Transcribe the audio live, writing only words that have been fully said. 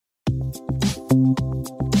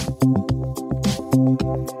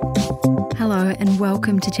Hello and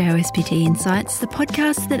welcome to JOSPT Insights, the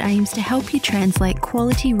podcast that aims to help you translate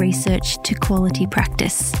quality research to quality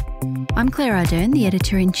practice. I'm Claire Ardern, the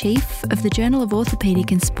Editor-in-Chief of the Journal of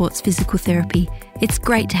Orthopaedic and Sports Physical Therapy. It's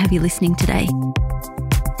great to have you listening today.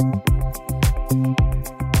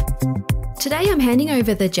 Today I'm handing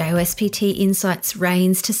over the JOSPT Insights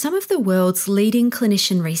reins to some of the world's leading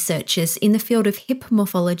clinician researchers in the field of hip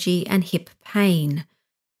morphology and hip pain.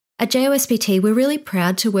 At JOSPT, we're really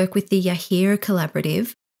proud to work with the Yahira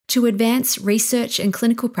Collaborative to advance research and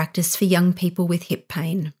clinical practice for young people with hip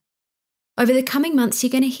pain. Over the coming months,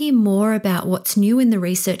 you're going to hear more about what's new in the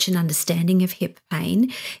research and understanding of hip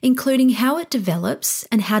pain, including how it develops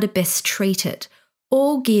and how to best treat it,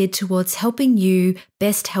 all geared towards helping you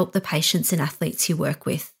best help the patients and athletes you work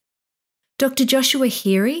with. Dr. Joshua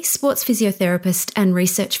Heary, sports physiotherapist and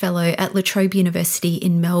research fellow at La Trobe University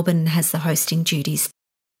in Melbourne, has the hosting duties.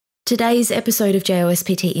 Today's episode of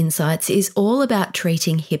JOSPT Insights is all about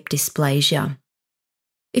treating hip dysplasia.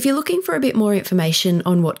 If you're looking for a bit more information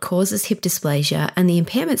on what causes hip dysplasia and the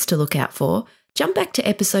impairments to look out for, jump back to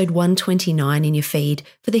episode 129 in your feed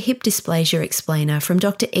for the hip dysplasia explainer from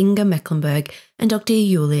Dr. Inga Mechlenburg and Dr.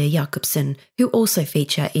 Julia Jacobsen, who also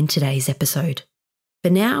feature in today's episode.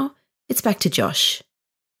 For now, it's back to Josh.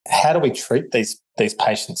 How do we treat these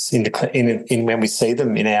patients in when we see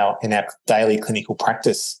them in our daily clinical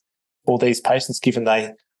practice? For these patients, given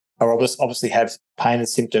they are obviously have pain and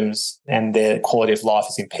symptoms and their quality of life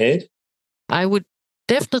is impaired? I would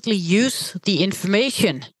definitely use the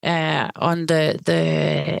information on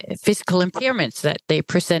the physical impairments that they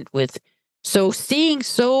present with. So seeing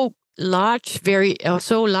so large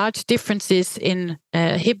differences in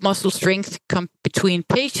hip muscle strength between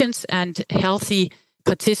patients and healthy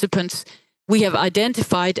participants, we have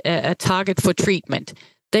identified a target for treatment.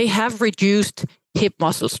 They have reduced hip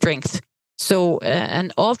muscle strength. So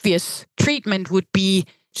an obvious treatment would be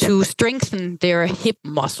to strengthen their hip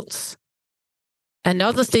muscles.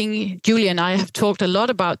 Another thing Julia and I have talked a lot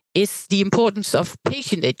about is the importance of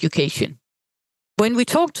patient education. When we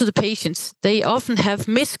talk to the patients, they often have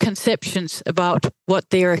misconceptions about what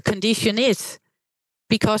their condition is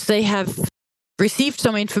because they have received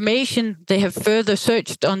some information, they have further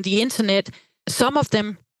searched on the internet. Some of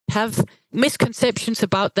them have misconceptions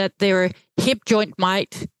about that their hip joint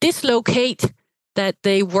might dislocate, that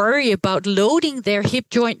they worry about loading their hip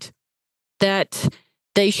joint, that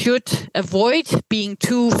they should avoid being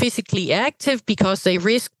too physically active because they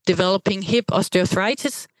risk developing hip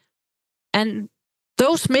osteoarthritis. And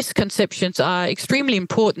those misconceptions are extremely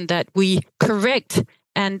important that we correct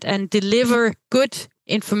and deliver good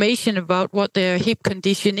information about what their hip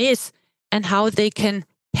condition is and how they can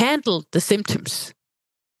handle the symptoms.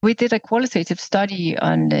 We did a qualitative study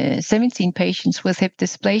on 17 patients with hip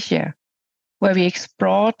dysplasia, where we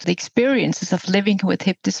explored the experiences of living with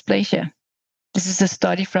hip dysplasia. This is a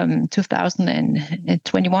study from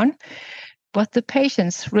 2021. What the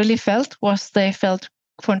patients really felt was they felt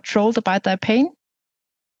controlled about their pain.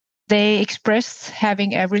 They expressed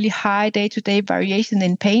having a really high day-to-day variation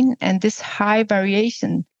in pain, and this high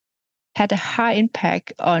variation had a high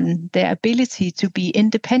impact on their ability to be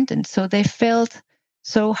independent. So they felt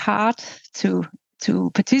so hard to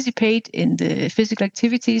participate in the physical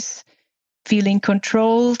activities, feeling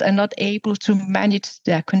controlled and not able to manage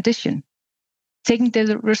their condition. Taking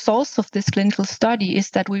the results of this clinical study is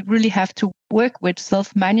that we really have to work with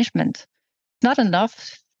self-management. Not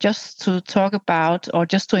enough just to talk about or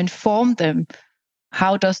just to inform them,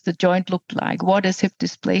 how does the joint look like? What is hip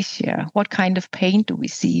dysplasia? What kind of pain do we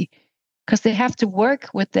see? Because they have to work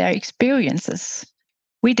with their experiences.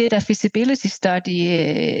 We did a feasibility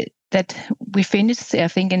study that we finished, I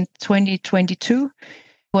think, in 2022,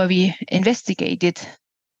 where we investigated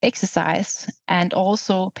exercise and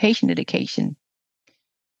also patient education.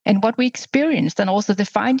 And what we experienced, and also the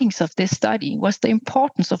findings of this study, was the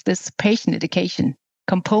importance of this patient education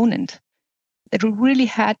component. That we really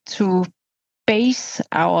had to base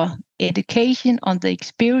our education on the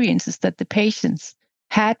experiences that the patients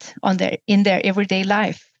had in their everyday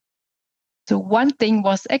life. So one thing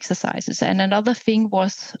was exercises, and another thing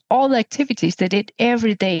was all the activities they did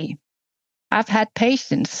every day. I've had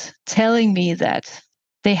patients telling me that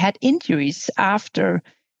they had injuries after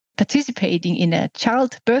participating in a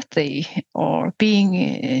child birthday or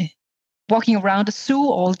being walking around a zoo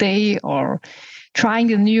all day or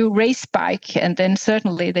trying a new race bike, and then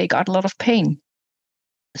certainly they got a lot of pain.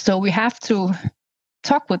 So we have to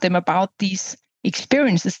talk with them about these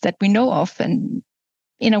experiences that we know of, and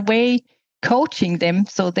in a way coaching them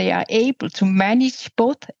so they are able to manage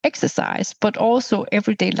both exercise but also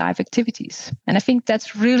everyday life activities. And I think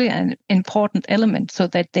that's really an important element so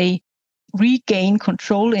that they regain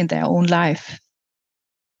control in their own life.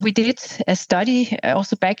 We did a study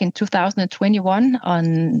also back in 2021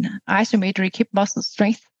 on isometric hip muscle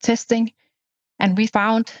strength testing, and we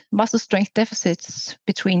found muscle strength deficits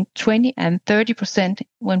between 20 and 30%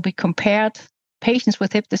 when we compared patients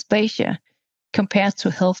with hip dysplasia compared to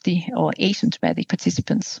healthy or asymptomatic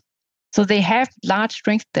participants. So they have large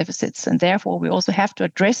strength deficits, and therefore we also have to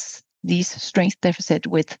address these strength deficits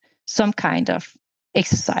with some kind of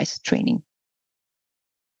exercise training.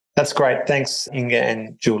 That's great. Thanks, Inga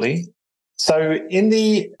and Julie. So in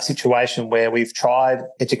the situation where we've tried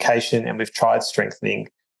education and we've tried strengthening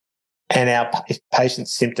and our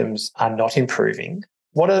patient's symptoms are not improving,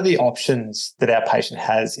 what are the options that our patient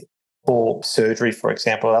has for surgery, for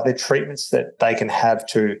example? Are there treatments that they can have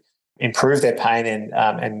to improve their pain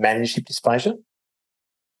and manage hip dysplasia?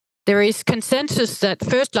 There is consensus that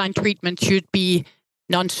first-line treatment should be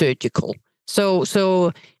non-surgical.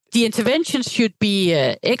 So the interventions should be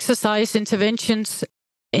exercise interventions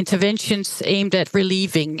aimed at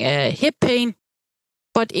relieving hip pain.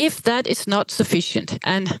 But if that is not sufficient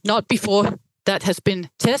and not before that has been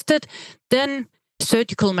tested, then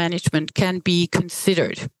surgical management can be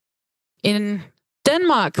considered. In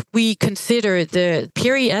Denmark, we consider the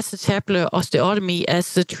periacetabular osteotomy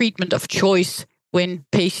as the treatment of choice when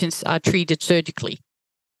patients are treated surgically.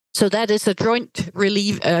 So that is a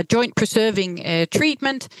joint preserving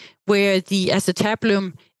treatment where the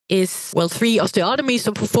acetabulum is, 3 osteotomies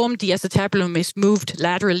are performed. The acetabulum is moved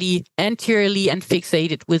laterally, anteriorly, and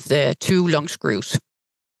fixated with 2 long screws.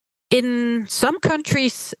 In some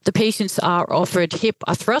countries, the patients are offered hip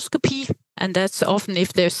arthroscopy, and that's often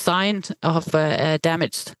if there's signs of a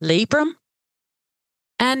damaged labrum.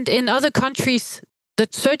 And in other countries, the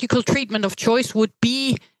surgical treatment of choice would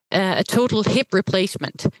be a total hip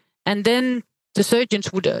replacement. And then the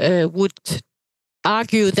surgeons would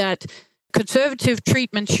argue that conservative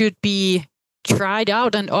treatment should be tried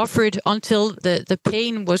out and offered until the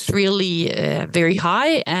pain was really very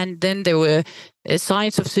high, and then there were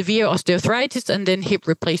signs of severe osteoarthritis, and then hip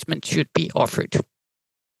replacement should be offered.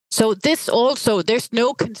 So this also, there's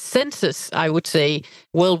no consensus, I would say,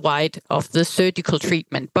 worldwide of the surgical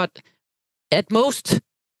treatment, but at most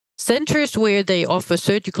centers where they offer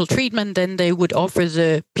surgical treatment, then they would offer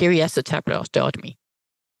the periacetabular osteotomy.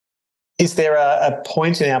 Is there a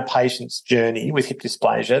point in our patient's journey with hip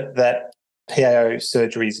dysplasia that PAO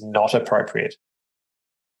surgery is not appropriate?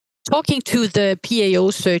 Talking to the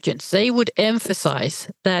PAO surgeons, they would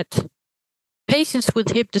emphasize that patients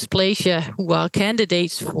with hip dysplasia who are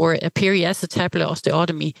candidates for a periacetabular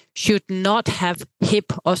osteotomy should not have hip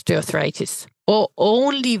osteoarthritis or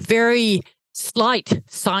only very slight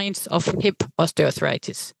signs of hip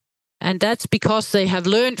osteoarthritis. And that's because they have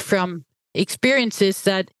learned from experiences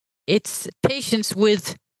that it's patients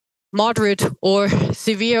with moderate or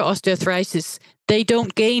severe osteoarthritis, they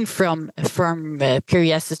don't gain from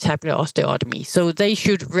periacetabular osteotomy. So they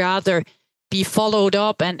should rather be followed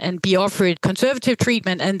up and be offered conservative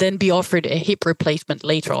treatment and then be offered a hip replacement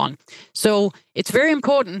later on. So it's very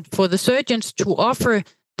important for the surgeons to offer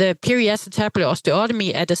the periacetabular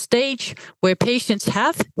osteotomy at a stage where patients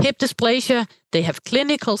have hip dysplasia, they have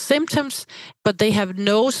clinical symptoms, but they have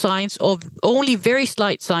no signs of, only very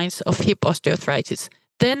slight signs of hip osteoarthritis.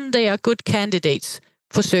 Then they are good candidates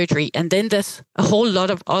for surgery. And then there's a whole lot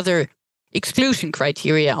of other exclusion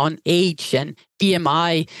criteria on age and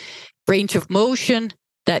BMI, range of motion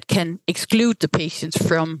that can exclude the patients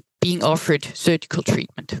from being offered surgical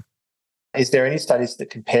treatment. Is there any studies that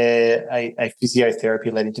compare a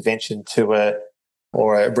physiotherapy-led intervention to a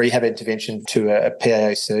rehab intervention to a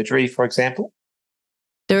PAO surgery, for example?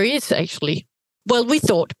 There is actually. Well, we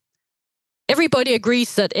thought everybody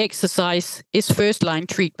agrees that exercise is first-line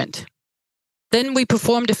treatment. Then we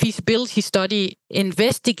performed a feasibility study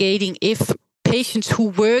investigating if patients who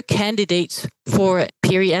were candidates for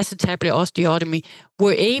periacetabular osteotomy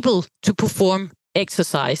were able to perform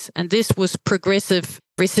exercise. And this was progressive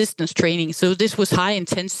resistance training. So this was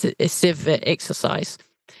high-intensive exercise.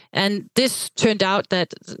 And this turned out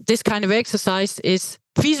that this kind of exercise is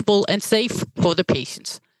feasible and safe for the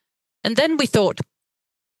patients. And then we thought,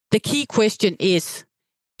 the key question is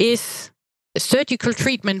surgical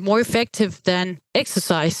treatment more effective than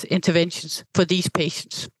exercise interventions for these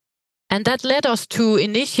patients? And that led us to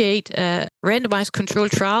initiate a randomized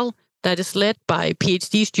controlled trial that is led by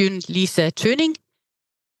PhD student Lisa Tønning,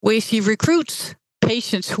 where she recruits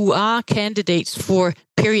patients who are candidates for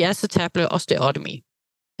periacetabular osteotomy.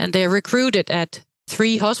 And they're recruited at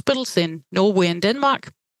 3 hospitals in Norway and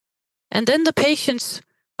Denmark. And then the patients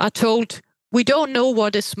are told, we don't know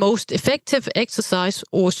what is most effective, exercise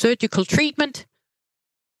or surgical treatment.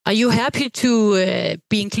 Are you happy to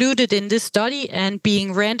be included in this study and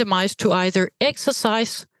being randomized to either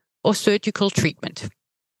exercise or surgical treatment?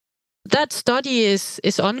 That study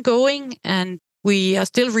is ongoing, and we are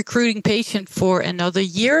still recruiting patients for another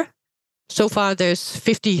year. So far, there's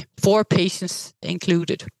 54 patients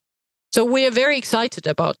included. So we are very excited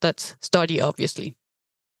about that study, obviously.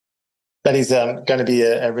 That is going to be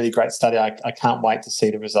a really great study. I can't wait to see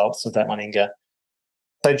the results of that one, Inga.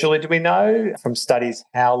 So, Julie, do we know from studies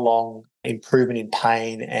how long improvement in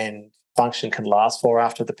pain and function can last for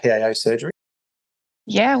after the PAO surgery?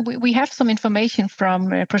 Yeah, we have some information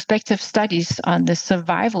from prospective studies on the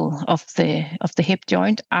survival of the hip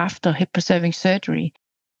joint after hip preserving surgery.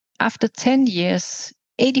 After 10 years,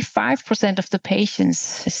 85% of the patients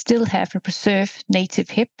still have a preserved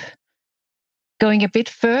native hip. Going a bit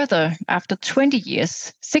further, after 20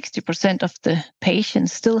 years, 60% of the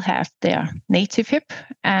patients still have their native hip.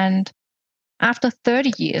 And after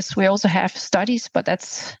 30 years, we also have studies, but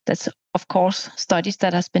that's of course studies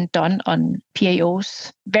that has been done on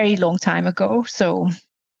PAOs very long time ago.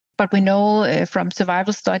 But we know from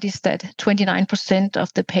survival studies that 29%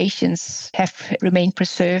 of the patients have remained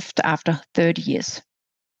preserved after 30 years.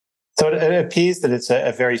 So it appears that it's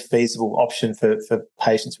a very feasible option for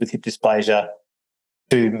patients with hip dysplasia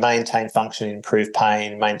to maintain function, improve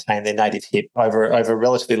pain, maintain their native hip over a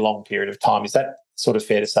relatively long period of time. Is that sort of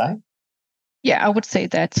fair to say? Yeah, I would say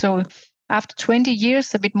that. So after 20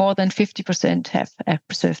 years, a bit more than 50% have a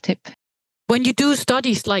preserved hip. When you do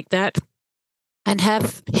studies like that and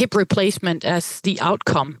have hip replacement as the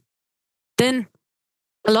outcome, then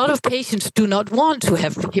a lot of patients do not want to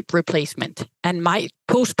have hip replacement and might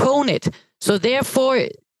postpone it. So therefore,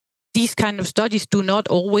 these kind of studies do not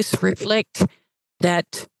always reflect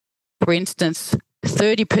that, for instance,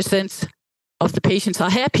 30% of the patients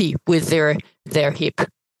are happy with their hip.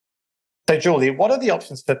 So, Julie, what are the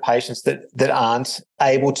options for patients that aren't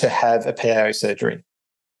able to have a PAO surgery?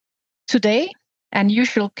 Today,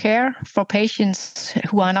 unusual care for patients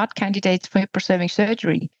who are not candidates for hip preserving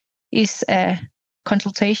surgery is a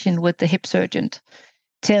consultation with the hip surgeon,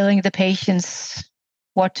 telling the patients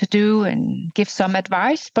what to do and give some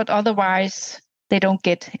advice, but otherwise they don't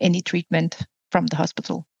get any treatment from the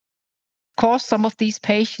hospital. Of course, some of these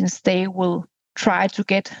patients, they will try to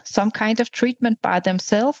get some kind of treatment by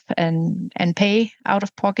themselves and pay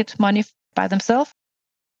out-of-pocket money by themselves.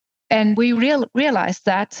 And we realized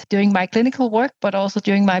that during my clinical work, but also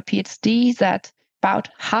during my PhD, that about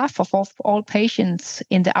half of all patients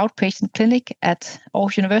in the outpatient clinic at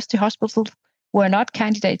Aarhus University Hospital were not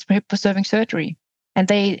candidates for hip preserving surgery. And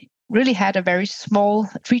they really had a very small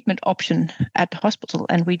treatment option at the hospital,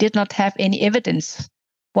 and we did not have any evidence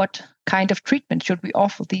what kind of treatment should we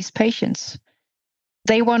offer these patients.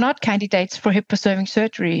 They were not candidates for hip preserving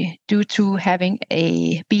surgery due to having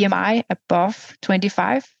a BMI above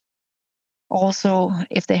 25. Also,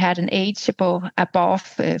 if they had an age above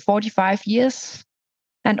 45 years,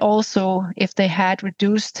 and also if they had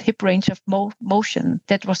reduced hip range of motion,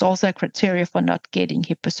 that was also a criteria for not getting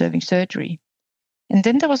hip preserving surgery. And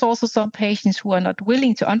then there was also some patients who are not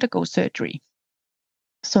willing to undergo surgery.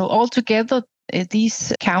 So altogether,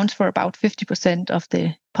 these count for about 50% of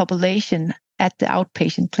the population at the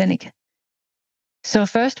outpatient clinic. So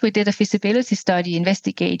first, we did a feasibility study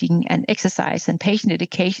investigating an exercise and patient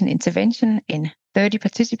education intervention in 30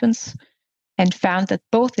 participants and found that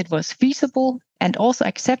both it was feasible and also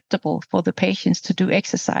acceptable for the patients to do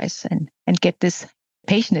exercise and get this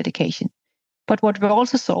patient education. But what we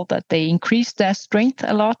also saw that they increased their strength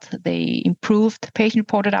a lot, they improved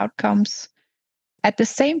patient-reported outcomes. At the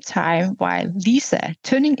same time, while Lisa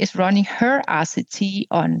Tønning is running her RCT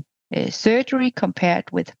on surgery compared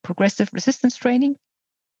with progressive resistance training,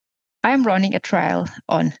 I'm running a trial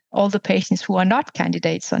on all the patients who are not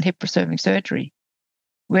candidates on hip preserving surgery,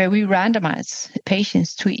 where we randomize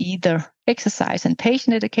patients to either exercise and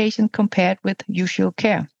patient education compared with usual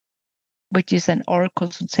care, which is an oral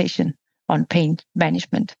consultation on pain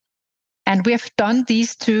management. And we have done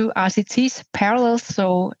these two RCTs parallel.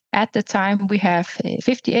 So at the time, we have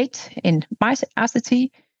 58 in my RCT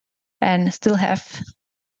and still have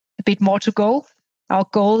a bit more to go. Our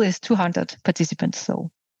goal is 200 participants.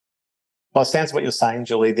 Well, it sounds like what you're saying,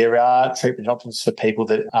 Julie. There are treatment options for people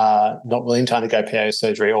that are not willing to undergo PAO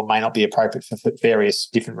surgery or may not be appropriate for various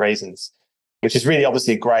different reasons, which is really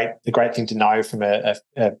obviously a great thing to know from a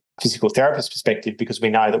physical therapist perspective, because we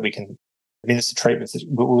know that we can administer treatments that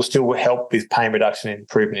will still help with pain reduction and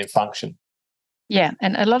improvement in function. Yeah,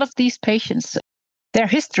 and a lot of these patients, their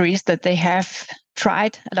history is that they have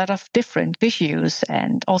tried a lot of different physios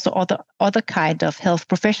and also other kind of health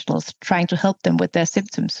professionals trying to help them with their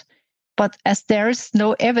symptoms. But as there is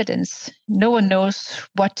no evidence, no one knows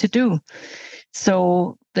what to do.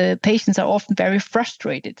 So the patients are often very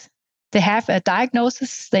frustrated. They have a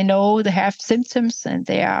diagnosis, they know they have symptoms, and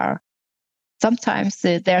sometimes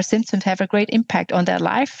their symptoms have a great impact on their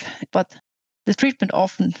life, but the treatment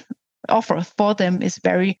often offered for them is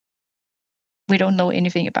we don't know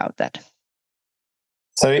anything about that.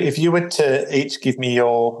 So if you were to each give me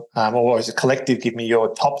your, or as a collective, give me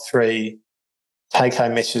your top 3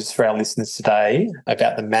 take-home messages for our listeners today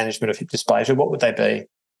about the management of hip dysplasia, what would they be?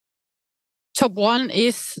 Top 1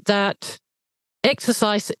 is that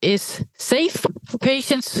exercise is safe for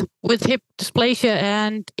patients with hip dysplasia,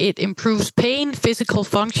 and it improves pain, physical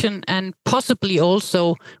function, and possibly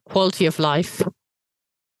also quality of life.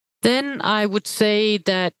 Then I would say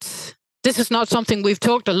that this is not something we've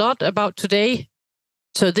talked a lot about today.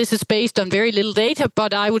 So this is based on very little data,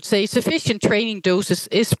 but I would say sufficient training doses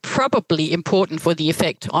is probably important for the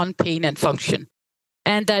effect on pain and function.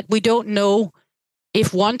 And that we don't know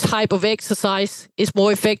if one type of exercise is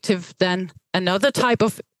more effective than another type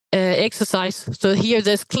of exercise. So here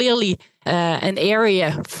there's clearly an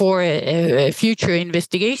area for future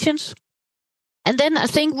investigations. And then I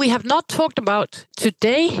think we have not talked about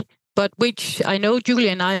today, but which I know Julie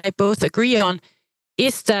and I both agree on,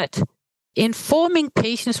 is that informing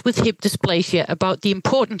patients with hip dysplasia about the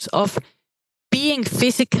importance of being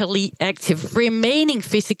physically active, remaining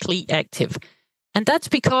physically active. And that's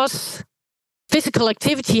because physical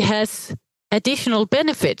activity has additional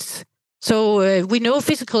benefits. So we know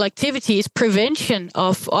physical activity is prevention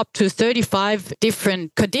of up to 35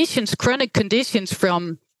 different conditions, chronic conditions,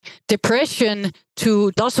 from depression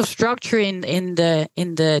to loss of structure in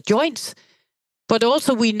the joints. But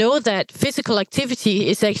also we know that physical activity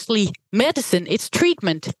is actually medicine. It's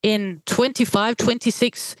treatment in 25,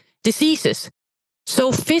 26 diseases.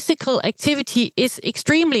 So physical activity is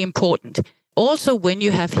extremely important, also when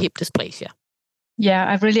you have hip dysplasia. Yeah,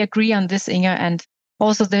 I really agree on this, Inger. And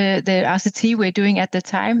also the RCT we're doing at the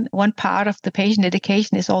time, one part of the patient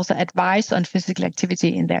education is also advice on physical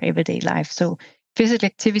activity in their everyday life. So physical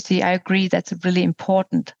activity, I agree, that's a really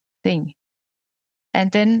important thing.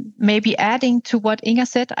 And then maybe adding to what Inger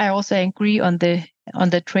said, I also agree on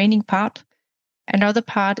the training part. Another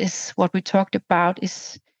part is what we talked about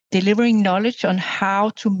is delivering knowledge on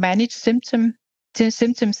how to manage symptoms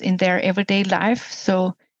in their everyday life.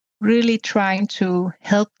 So really trying to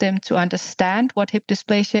help them to understand what hip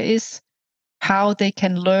dysplasia is, how they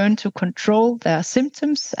can learn to control their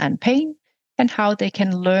symptoms and pain, and how they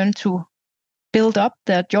can learn to build up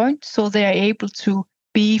their joint so they are able to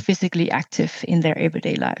be physically active in their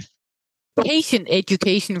everyday life. Patient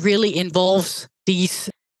education really involves these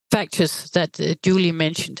factors that Julie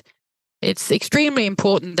mentioned. It's extremely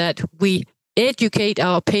important that we educate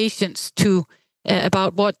our patients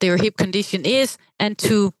about what their hip condition is and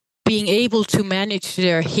to being able to manage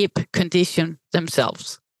their hip condition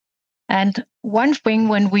themselves. And one thing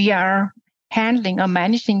when we are handling or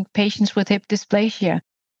managing patients with hip dysplasia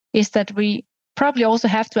is that we probably also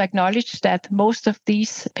have to acknowledge that most of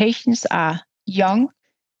these patients are young.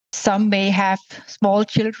 Some may have small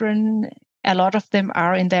children. A lot of them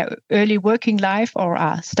are in their early working life or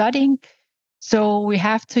are studying. So we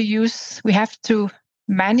have to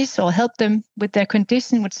manage or help them with their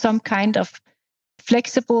condition with some kind of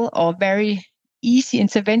flexible or very easy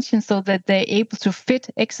intervention so that they're able to fit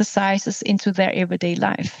exercises into their everyday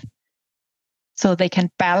life. So they can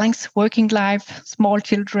balance working life, small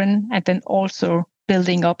children, and then also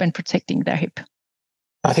building up and protecting their hip.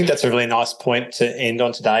 I think that's a really nice point to end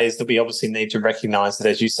on today, is that we obviously need to recognise that,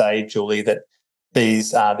 as you say, Julie, that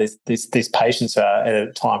these patients are at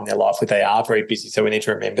a time in their life where they are very busy. So we need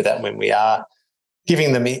to remember that when we are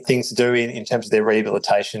giving them things to do in terms of their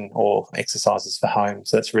rehabilitation or exercises for home.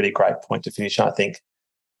 So that's a really great point to finish on, I think.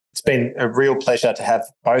 It's been a real pleasure to have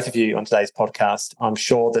both of you on today's podcast. I'm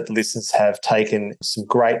sure that listeners have taken some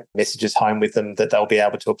great messages home with them that they'll be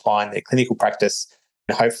able to apply in their clinical practice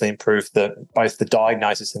and hopefully improve both the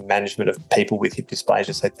diagnosis and management of people with hip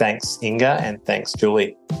dysplasia. So thanks, Inga, and thanks,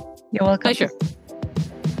 Julie. You're welcome. Pleasure.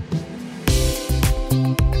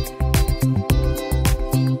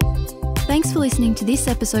 Thanks for listening to this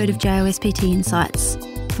episode of JOSPT Insights.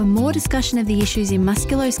 For more discussion of the issues in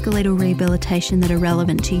musculoskeletal rehabilitation that are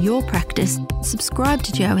relevant to your practice, subscribe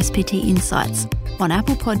to JOSPT Insights on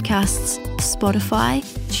Apple Podcasts, Spotify,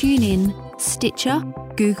 TuneIn, Stitcher,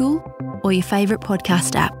 Google, or your favourite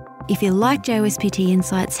podcast app. If you like JOSPT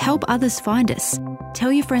Insights, help others find us.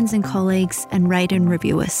 Tell your friends and colleagues and rate and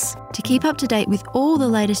review us. To keep up to date with all the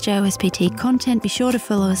latest JOSPT content, be sure to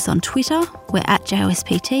follow us on Twitter, we're at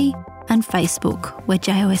JOSPT, and Facebook, we're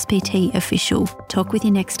JOSPT Official. Talk with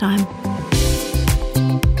you next time.